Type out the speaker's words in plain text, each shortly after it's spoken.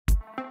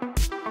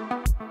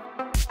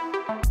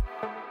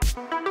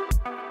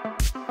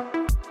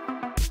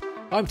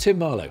I'm Tim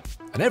Marlow,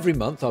 and every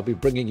month I'll be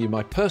bringing you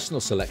my personal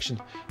selection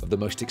of the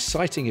most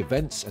exciting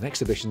events and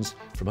exhibitions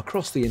from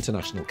across the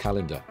international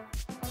calendar.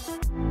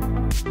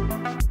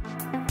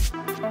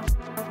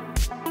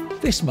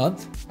 This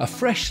month, a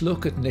fresh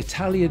look at an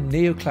Italian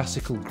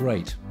neoclassical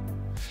great,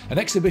 an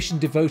exhibition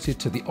devoted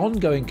to the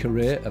ongoing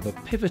career of a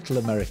pivotal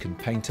American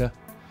painter,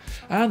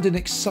 and an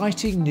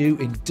exciting new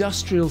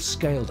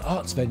industrial-scaled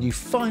arts venue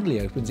finally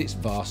opens its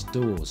vast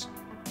doors.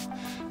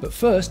 But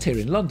first, here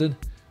in London,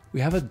 we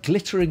have a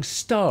glittering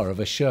star of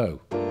a show.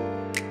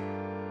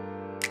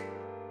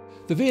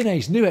 The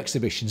V&A's new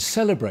exhibition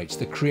celebrates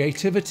the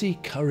creativity,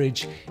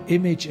 courage,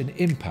 image and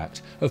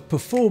impact of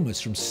performers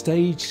from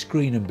stage,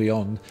 screen and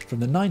beyond from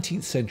the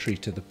 19th century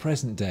to the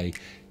present day,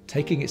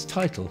 taking its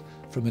title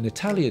from an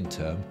Italian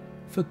term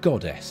for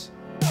goddess.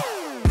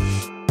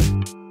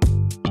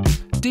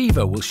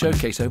 DIVA will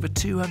showcase over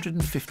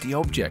 250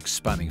 objects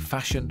spanning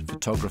fashion,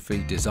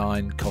 photography,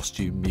 design,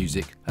 costume,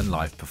 music and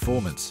live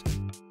performance.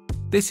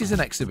 This is an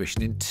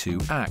exhibition in 2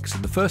 acts,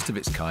 and the first of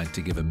its kind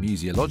to give a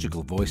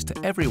museological voice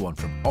to everyone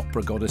from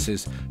opera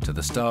goddesses to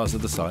the stars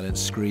of the silent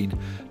screen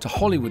to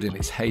Hollywood in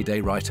its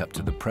heyday right up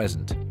to the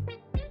present.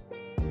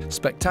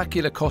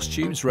 Spectacular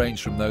costumes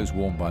range from those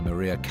worn by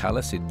Maria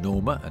Callas in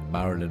Norma and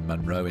Marilyn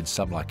Monroe in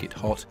Some Like It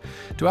Hot,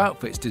 to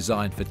outfits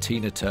designed for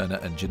Tina Turner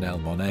and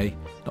Janelle Monae,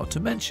 not to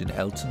mention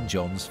Elton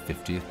John's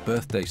 50th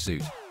birthday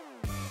suit.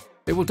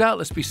 It will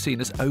doubtless be seen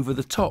as over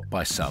the top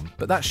by some,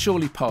 but that's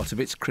surely part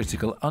of its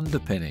critical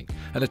underpinning,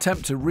 an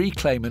attempt to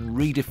reclaim and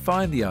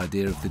redefine the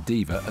idea of the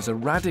diva as a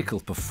radical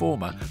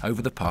performer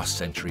over the past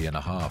century and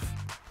a half.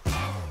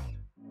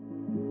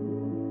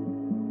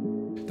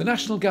 The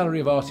National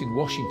Gallery of Art in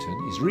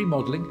Washington is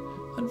remodelling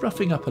and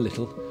roughing up a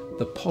little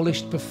the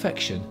polished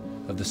perfection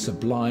of the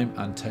sublime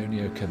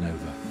Antonio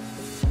Canova.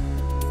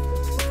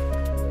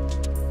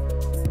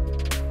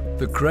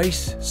 The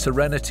grace,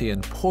 serenity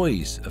and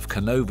poise of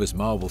Canova's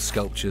marble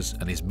sculptures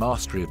and his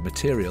mastery of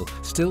material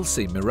still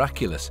seem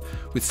miraculous,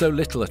 with so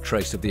little a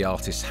trace of the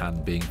artist's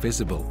hand being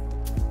visible.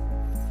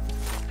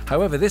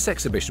 However, this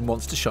exhibition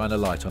wants to shine a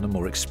light on a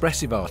more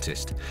expressive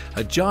artist,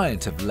 a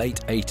giant of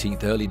late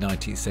 18th, early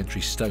 19th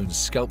century stone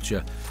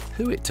sculpture,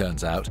 who, it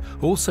turns out,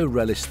 also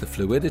relished the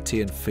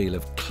fluidity and feel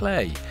of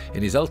clay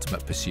in his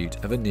ultimate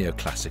pursuit of a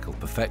neoclassical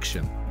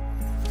perfection.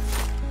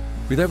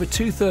 With over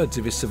 2/3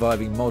 of his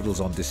surviving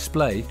models on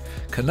display,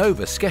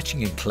 Canova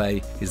Sketching in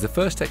Clay is the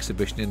first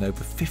exhibition in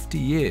over 50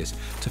 years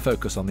to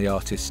focus on the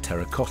artist's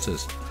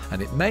terracottas,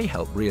 and it may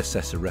help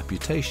reassess a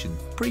reputation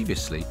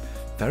previously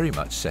very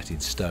much set in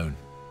stone.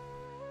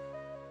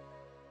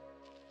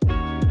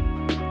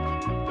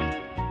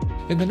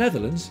 In the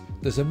Netherlands,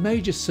 there's a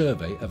major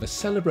survey of a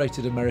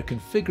celebrated American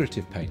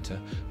figurative painter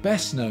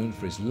best known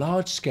for his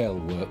large-scale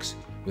works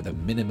with a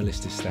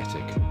minimalist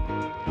aesthetic.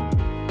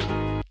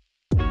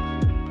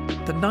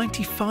 The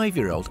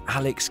 95-year-old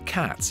Alex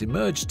Katz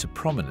emerged to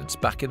prominence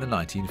back in the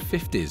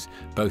 1950s,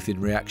 both in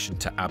reaction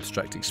to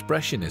abstract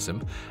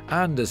expressionism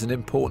and as an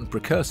important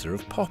precursor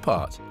of pop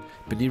art,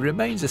 but he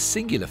remains a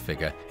singular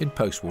figure in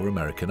post-war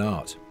American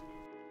art.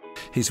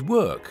 His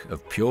work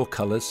of pure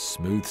colours,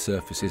 smooth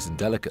surfaces and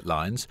delicate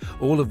lines,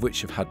 all of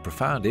which have had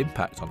profound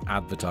impact on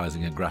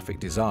advertising and graphic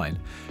design,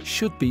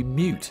 should be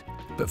mute.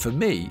 But for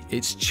me,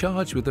 it's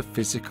charged with a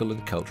physical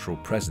and cultural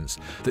presence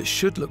that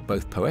should look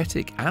both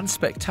poetic and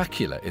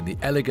spectacular in the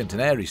elegant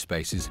and airy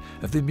spaces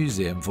of the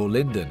Museum voor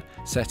Linden,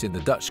 set in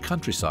the Dutch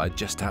countryside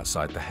just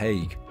outside The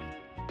Hague.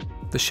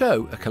 The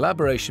show, a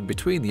collaboration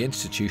between the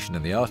institution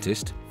and the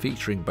artist,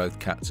 featuring both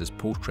Katz's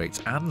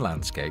portraits and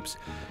landscapes,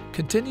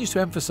 continues to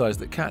emphasise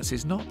that Katz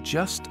is not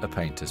just a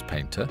painter's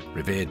painter,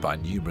 revered by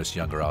numerous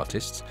younger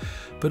artists,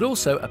 but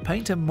also a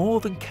painter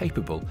more than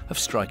capable of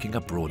striking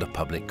a broader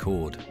public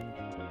chord.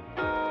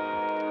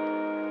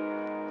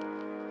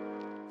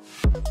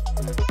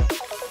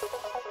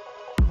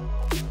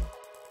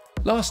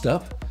 Last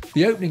up,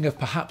 the opening of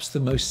perhaps the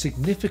most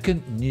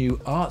significant new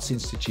arts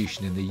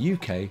institution in the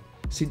UK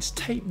since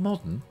Tate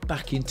Modern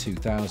back in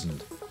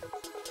 2000.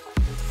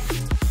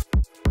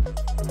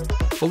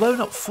 Although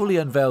not fully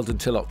unveiled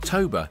until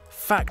October,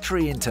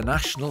 Factory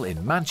International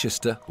in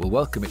Manchester will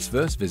welcome its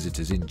first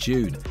visitors in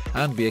June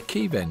and be a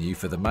key venue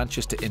for the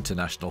Manchester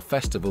International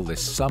Festival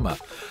this summer,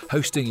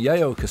 hosting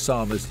Yayoi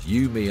Kusama's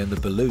You, Me and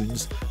the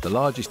Balloons, the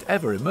largest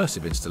ever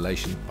immersive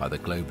installation by the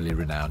globally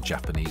renowned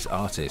Japanese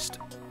artist.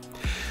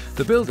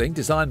 The building,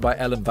 designed by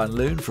Ellen van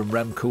Loon from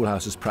Rem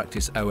Koolhaas's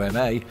practice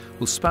OMA,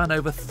 will span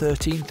over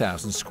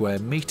 13,000 square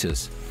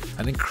metres,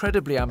 an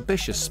incredibly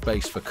ambitious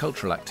space for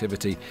cultural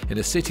activity in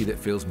a city that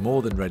feels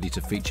more than ready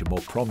to feature more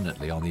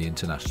prominently on the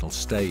international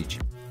stage.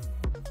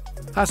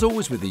 As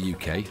always with the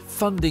UK,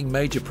 funding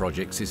major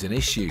projects is an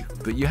issue,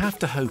 but you have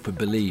to hope and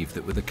believe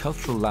that with a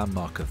cultural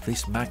landmark of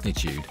this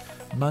magnitude,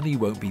 money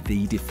won't be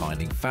the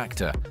defining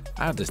factor,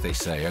 and as they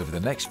say, over the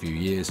next few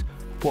years,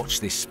 watch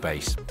this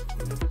space.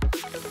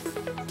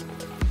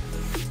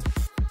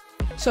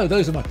 So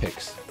those are my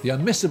picks, the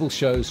unmissable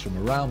shows from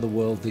around the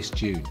world this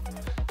June.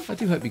 I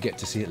do hope you get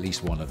to see at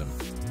least one of them.